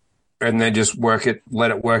 and then just let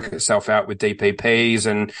it work itself out with DPPs.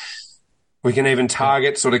 And We can even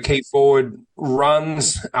target sort of key forward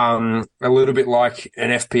runs, a little bit like an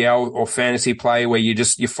FPL or fantasy play where you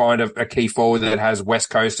find a key forward that has West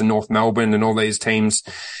Coast and North Melbourne and all these teams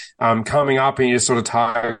coming up, and you just sort of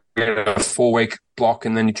target a 4-week block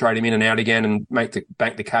and then you trade him in and out again and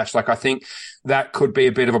bank the cash. Like, I think that could be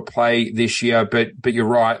a bit of a play this year, but you're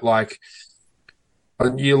right. Like,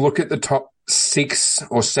 you look at the top 6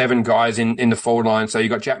 or 7 guys in the forward line. So you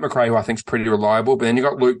got Jack McRae, who I think is pretty reliable, but then you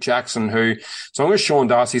got Luke Jackson, who, as long as Sean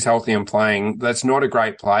Darcy's healthy and playing, that's not a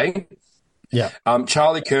great play. Yeah.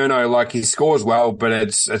 Charlie Curnow, like, he scores well, but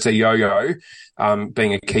it's a yo-yo,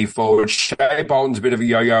 being a key forward. Shea Bolton's a bit of a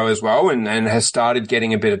yo-yo as well, and has started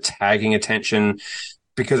getting a bit of tagging attention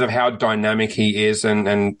because of how dynamic he is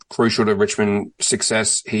and crucial to Richmond's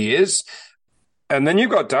success he is. And then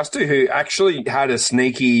you've got Duster, who actually had a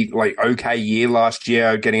sneaky, like, okay year last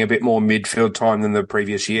year, getting a bit more midfield time than the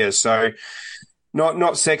previous year. So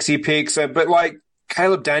not sexy picks, but like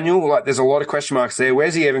Caleb Daniel, like, there's a lot of question marks there.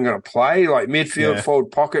 Where's he even going to play? Like, midfield,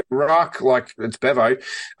 forward pocket, ruck, like, it's Bevo.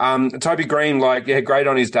 Toby Green, like, yeah, great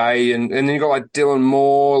on his day. And then you got like Dylan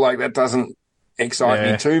Moore, like, that doesn't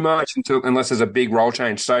excite me too much unless there's a big role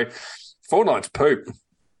change. So forward line's poop.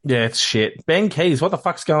 Yeah, it's shit. Ben Keys, what the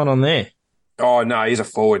fuck's going on there? Oh, no, he's a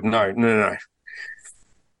forward. No.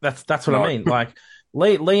 That's what I mean. Like,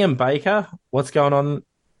 Liam Baker, what's going on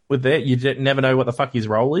with that? You never know what the fuck his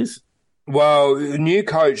role is. Well, new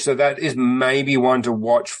coach, so that is maybe one to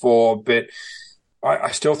watch for, but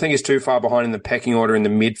I still think he's too far behind in the pecking order in the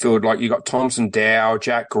midfield. Like, you got Thompson Dow,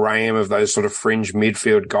 Jack Graham, of those sort of fringe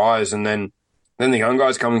midfield guys, and then the young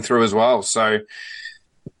guys coming through as well. So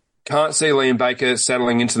can't see Liam Baker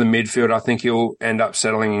settling into the midfield. I think he'll end up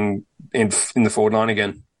settling in the forward line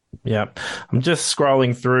again. Yeah. I'm just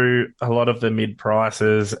scrolling through a lot of the mid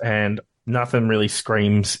prices and nothing really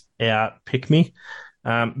screams out pick me.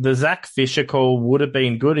 The Zach Fisher call would have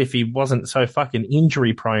been good if he wasn't so fucking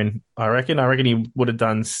injury prone, I reckon. I reckon he would have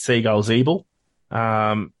done Seagull's evil.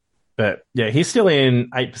 But yeah, he's still in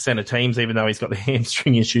 8% of teams, even though he's got the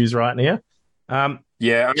hamstring issues right now.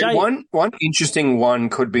 Yeah, I mean, one interesting one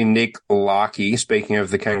could be Nick Larkey, speaking of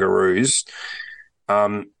the Kangaroos.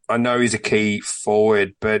 I know he's a key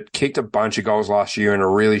forward, but kicked a bunch of goals last year in a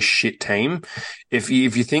really shit team. If you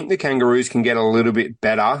think the Kangaroos can get a little bit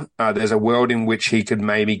better, there's a world in which he could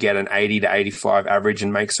maybe get an 80 to 85 average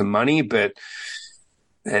and make some money, but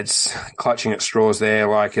it's clutching at straws there.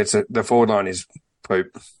 Like, the forward line is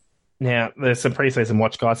poop. Now, there's some preseason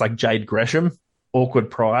watch guys like Jade Gresham, awkward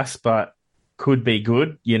price, but could be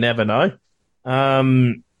good. You never know. There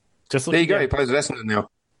you go. He plays at Essendon now.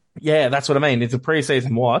 Yeah, that's what I mean. It's a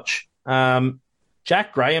preseason watch.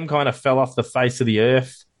 Jack Graham kind of fell off the face of the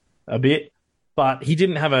earth a bit, but he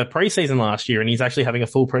didn't have a preseason last year, and he's actually having a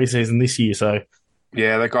full preseason this year. So,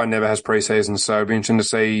 yeah, that guy never has preseason, so it'll be interesting to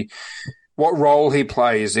see what role he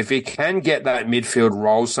plays. If he can get that midfield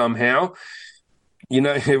role somehow, you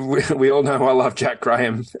know, we all know I love Jack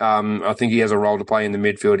Graham. I think he has a role to play in the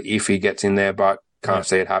midfield if he gets in there, but can't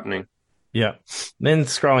see it happening. Yeah. Then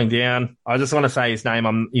scrolling down, I just want to say his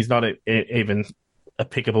name. He's not even a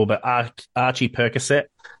pickable, but Archie Percocet.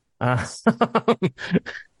 I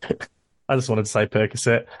just wanted to say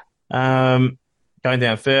Percocet. Going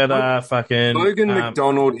down further, Logan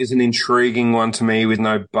McDonald is an intriguing one to me with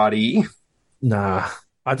no buddy. Nah,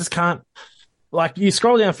 I just can't. Like, you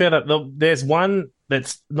scroll down further, there's one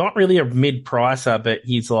that's not really a mid-pricer, but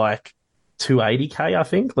he's like 280K, I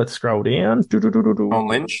think. Let's scroll down. Tom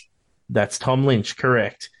Lynch? That's Tom Lynch,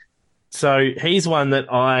 correct. So he's one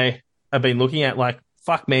that I have been looking at like,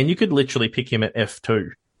 fuck, man, you could literally pick him at F2.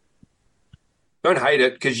 Don't hate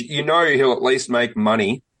it, because you know he'll at least make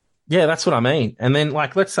money. Yeah, that's what I mean. And then,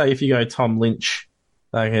 like, let's say if you go Tom Lynch,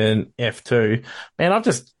 like an F2, man,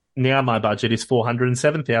 now my budget is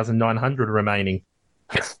 407,900 remaining.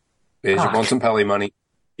 There's your Bontempelli money.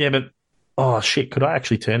 Yeah, but, oh, shit, could I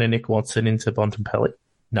actually turn a Nick Watson into Bontempelli?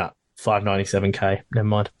 No, 597K, never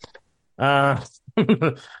mind. Oh,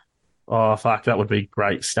 fuck, that would be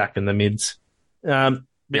great, stacking the mids. But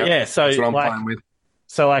yeah, so that's what I'm playing with.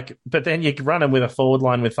 So, like, but then you run him with a forward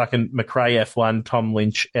line with fucking McRae F1, Tom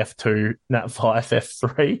Lynch F2, Nat Fife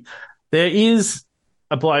F3. There is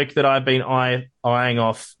a bloke that I've been eyeing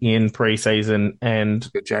off in preseason, and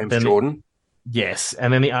James Jordan. Yes,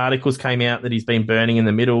 and then the articles came out that he's been burning in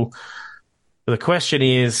the middle. But the question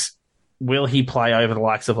is, will he play over the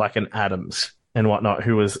likes of like an Adams and whatnot,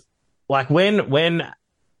 who was like, when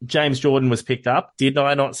James Jordan was picked up, did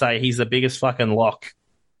I not say he's the biggest fucking lock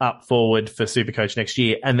up forward for Supercoach next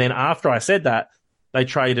year? And then after I said that, they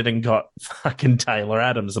traded and got fucking Taylor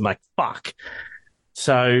Adams. I'm like, fuck.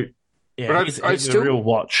 So, yeah, he's a real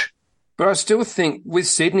watch. But I still think with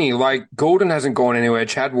Sydney, like Gordon hasn't gone anywhere.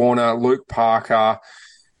 Chad Warner, Luke Parker,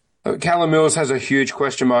 Callum Mills has a huge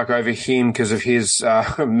question mark over him because of his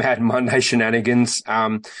Mad Monday shenanigans.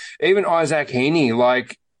 Even Isaac Heaney,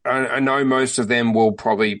 like I know most of them will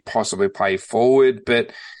probably possibly play forward,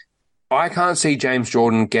 but I can't see James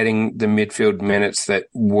Jordan getting the midfield minutes that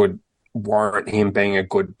would warrant him being a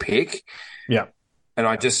good pick. Yeah. And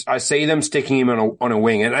I see them sticking him on a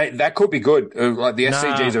wing, and that could be good. Like the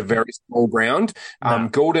SCG is a very small ground.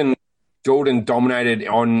 Gordon dominated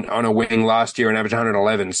on a wing last year and averaged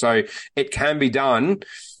 111, so it can be done.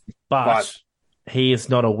 But he is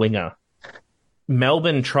not a winger.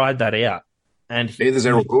 Melbourne tried that out, and neither's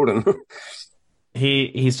Errol Gordon.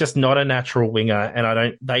 he's just not a natural winger,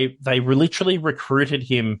 and they literally recruited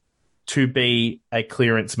him to be a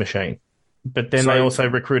clearance machine, but then they also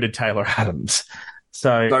recruited Taylor Adams.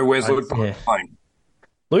 So where's Luke Parker playing?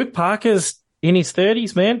 Luke Parker's in his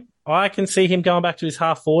 30s, man. I can see him going back to his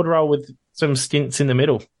half-forward role with some stints in the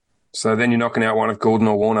middle. So then you're knocking out one of Gordon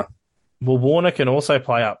or Warner. Well, Warner can also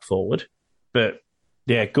play up forward, but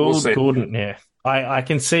yeah, Gordon, yeah. I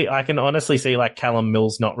can honestly see like Callum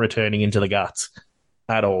Mills not returning into the guts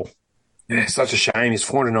at all. Yeah, such a shame. He's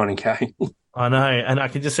 490k. I know, and I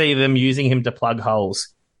can just see them using him to plug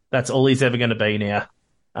holes. That's all he's ever going to be now.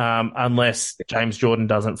 Unless James Jordan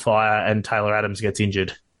doesn't fire and Taylor Adams gets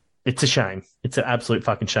injured. It's a shame. It's an absolute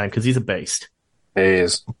fucking shame because he's a beast. He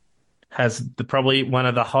is. Has probably one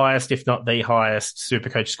of the highest, if not the highest,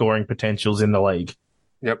 Supercoach scoring potentials in the league.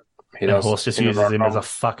 Yep, he does. Horse just uses him as a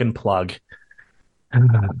fucking plug.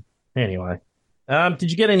 Anyway.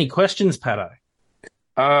 Did you get any questions, Patto?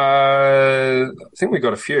 I think we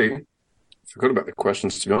got a few. Forgot about the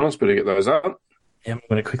questions, to be honest, but to get those up. Yeah, I'm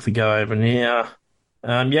going to quickly go over now.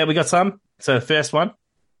 Yeah, we got some. So the first one,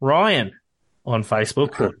 Ryan on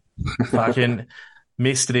Facebook. Fucking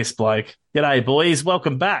missed this bloke. G'day, boys.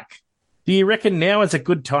 Welcome back. Do you reckon now is a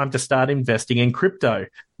good time to start investing in crypto?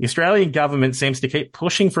 The Australian government seems to keep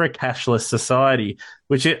pushing for a cashless society,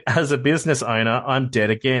 which as a business owner, I'm dead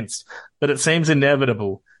against. But it seems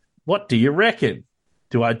inevitable. What do you reckon?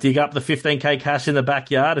 Do I dig up the 15k cash in the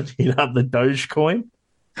backyard and hit up the Dogecoin?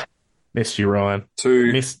 Missed you, Ryan.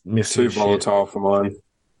 Too volatile shit. for mine.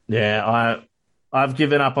 Yeah, I've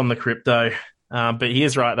given up on the crypto. But he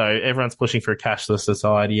is right, though. Everyone's pushing for a cashless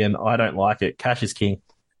society, and I don't like it. Cash is king.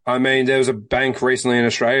 I mean, there was a bank recently in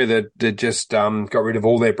Australia that just got rid of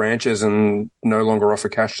all their branches and no longer offer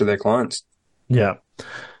cash to their clients. Yeah.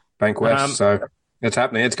 Bank West. So it's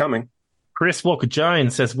happening. It's coming. Chris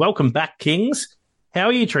Walker-Jones says, welcome back, Kings. How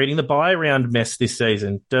are you treating the buy round mess this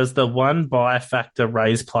season? Does the one buy factor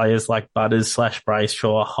raise players like Butters /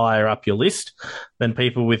 Brayshaw higher up your list than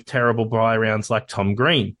people with terrible buy rounds like Tom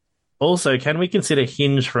Green? Also, can we consider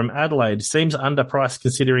Hinge from Adelaide? Seems underpriced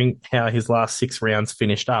considering how his last 6 rounds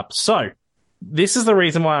finished up. So, this is the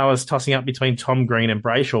reason why I was tossing up between Tom Green and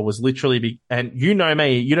Brayshaw was literally, and you know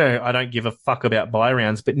me, you know I don't give a fuck about buy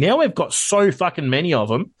rounds, but now we've got so fucking many of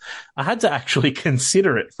them, I had to actually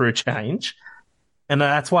consider it for a change. And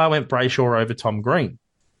that's why I went Brayshaw over Tom Green.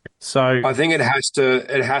 So I think it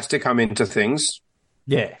has to come into things.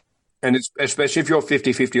 Yeah. And it's, especially if you're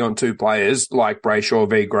 50-50 on 2 players like Brayshaw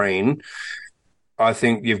v Green, I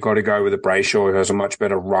think you've got to go with a Brayshaw who has a much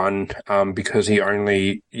better run because he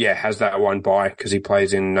only has that one bye because he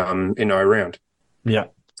plays in O round. Yeah.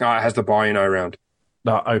 Has the bye in O round.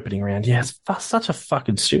 Opening round. Yeah, it's such a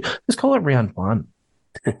fucking stupid. Just call it round 1.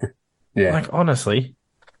 Yeah. Like, honestly.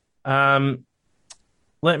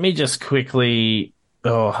 Let me just quickly...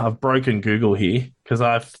 I've broken Google here because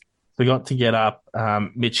I've forgot to get up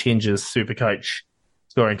Mitch Hinge's Supercoach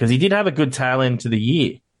scoring because he did have a good tail end to the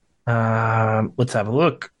year. Let's have a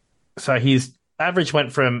look. So his average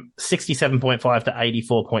went from 67.5 to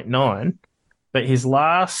 84.9, but his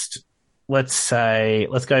last, let's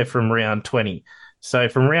go from round 20. So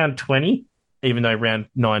from round 20, even though round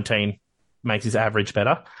 19 makes his average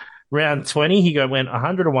better, round 20, he went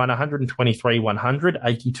 101, 123, 100,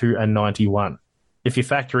 82, and 91. If you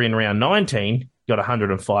factor in round 19, got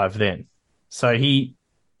 105 then. So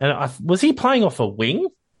was he playing off a wing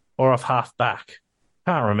or off half back?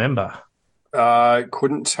 Can't remember.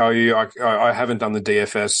 Couldn't tell you. I haven't done the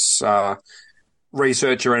DFS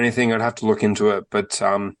research or anything. I'd have to look into it. But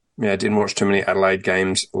I didn't watch too many Adelaide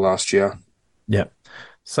games last year. Yeah.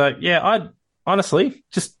 So I'd honestly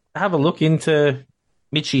just have a look into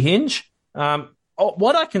Mitchy Hinge.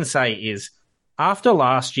 What I can say is after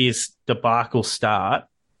last year's debacle start,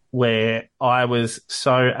 where I was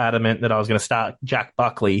so adamant that I was going to start Jack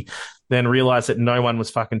Buckley then realised that no one was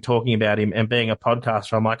fucking talking about him. And being a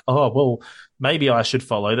podcaster, I'm like, oh, well, maybe I should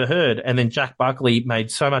follow the herd. And then Jack Buckley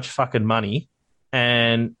made so much fucking money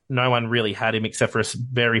and no one really had him except for a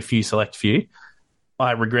very select few.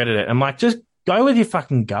 I regretted it. I'm like, just go with your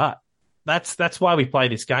fucking gut. That's why we play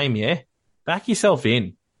this game, yeah? Back yourself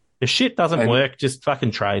in. If shit doesn't work, just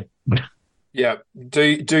fucking trade. Yeah,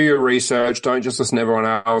 do your research. Don't just listen to everyone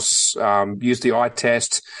else. Use the eye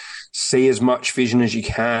test. See as much vision as you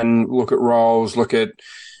can. Look at roles. Look at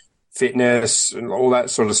fitness and all that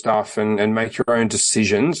sort of stuff, and make your own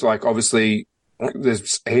decisions. Like, obviously,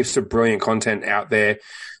 there's heaps of brilliant content out there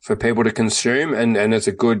for people to consume, and it's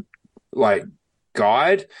a good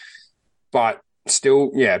guide. But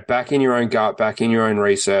still, back in your own gut, back in your own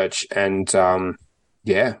research, and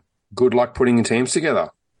good luck putting your teams together.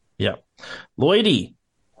 Yeah. Lloydie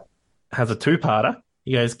has a two-parter.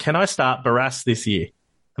 He goes, can I start Barras this year?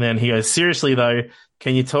 And then he goes, seriously, though,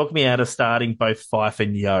 can you talk me out of starting both Fife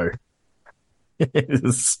and Yo?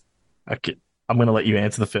 Okay, I'm going to let you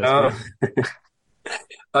answer the first one.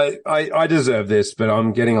 I deserve this, but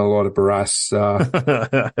I'm getting a lot of Barras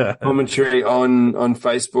commentary on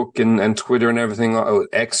Facebook and Twitter and everything,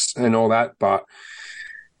 X and all that. But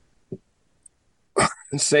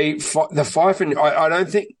see, the Fife and I don't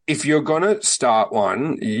think if you're going to start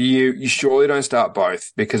one, you surely don't start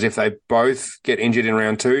both, because if they both get injured in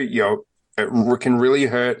round two, it can really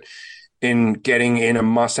hurt in getting in a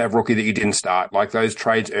must-have rookie that you didn't start. Like, those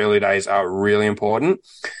trades early days are really important.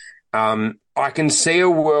 I can see a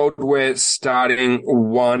world where starting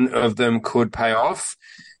one of them could pay off,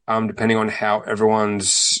 depending on how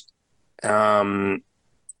everyone's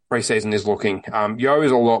preseason is looking. Yo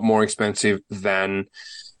is a lot more expensive than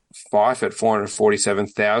Fife at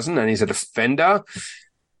 $447,000, and he's a defender.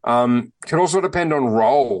 Could also depend on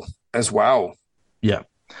role as well. Yeah.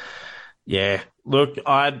 Yeah. Look,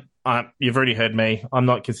 you've already heard me. I'm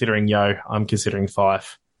not considering Yo. I'm considering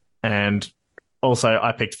Fife. And also,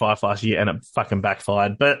 I picked Fife last year and it fucking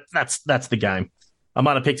backfired. But that's the game. I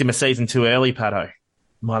might have picked him a season too early, Patto.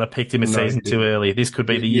 Might have picked him a season too early. This could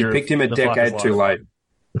be the year. You picked him a decade too late.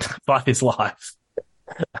 Fife is life.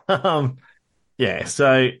 Yeah.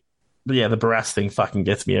 So, the Barras thing fucking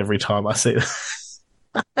gets me every time I see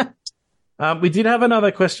that. We did have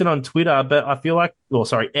another question on Twitter, but I feel like,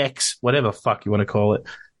 X, whatever the fuck you want to call it.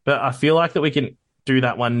 But I feel like that we can do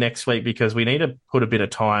that one next week because we need to put a bit of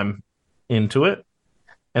time into it.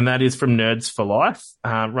 And that is from Nerds for Life,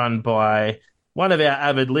 run by one of our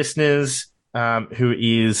avid listeners, who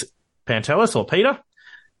is Pantelis or Peter.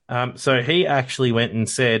 So he actually went and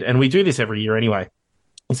said, and we do this every year anyway.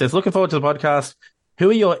 He says, looking forward to the podcast. Who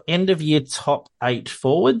are your end-of-year top 8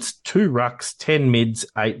 forwards, 2 rucks, 10 mids,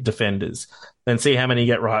 8 defenders? Then see how many you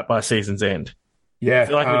get right by season's end. Yeah. I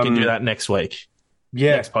feel like we can do that next week.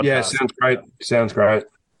 Yeah, sounds great. Sounds great.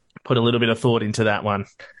 Put a little bit of thought into that one.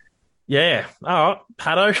 Yeah. All right,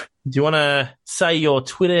 Patto, do you want to say your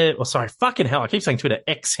Twitter, fucking hell, I keep saying Twitter,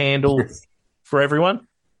 X handle for everyone?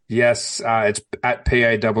 Yes, it's at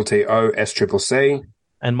PATTOSCCC.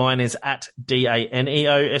 And mine is at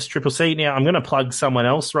DANEOSCCC. Now, I'm going to plug someone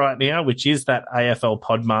else right now, which is that AFL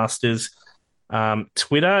Podmasters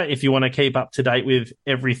Twitter, if you want to keep up to date with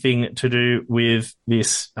everything to do with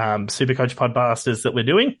this Supercoach Podmasters that we're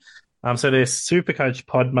doing. So there's Supercoach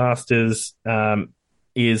Podmasters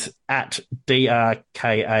is at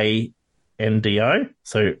DRKANDO,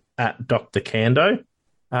 so at Dr. Kando.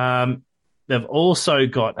 They've also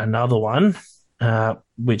got another one,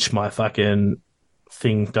 which my fucking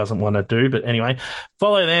thing doesn't want to do. But anyway,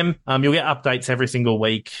 follow them. You'll get updates every single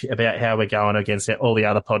week about how we're going against all the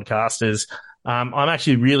other podcasters. I'm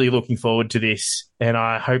actually really looking forward to this, and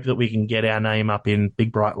I hope that we can get our name up in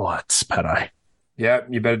big bright lights, Patto. Yeah,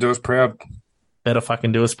 you better do us proud. Better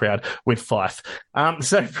fucking do us proud with Fife.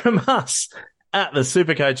 So from us at the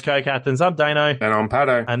Supercoach Co-Captains, I'm Dano. And I'm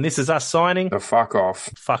Patto. And this is us signing the fuck off.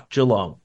 Fuck Geelong.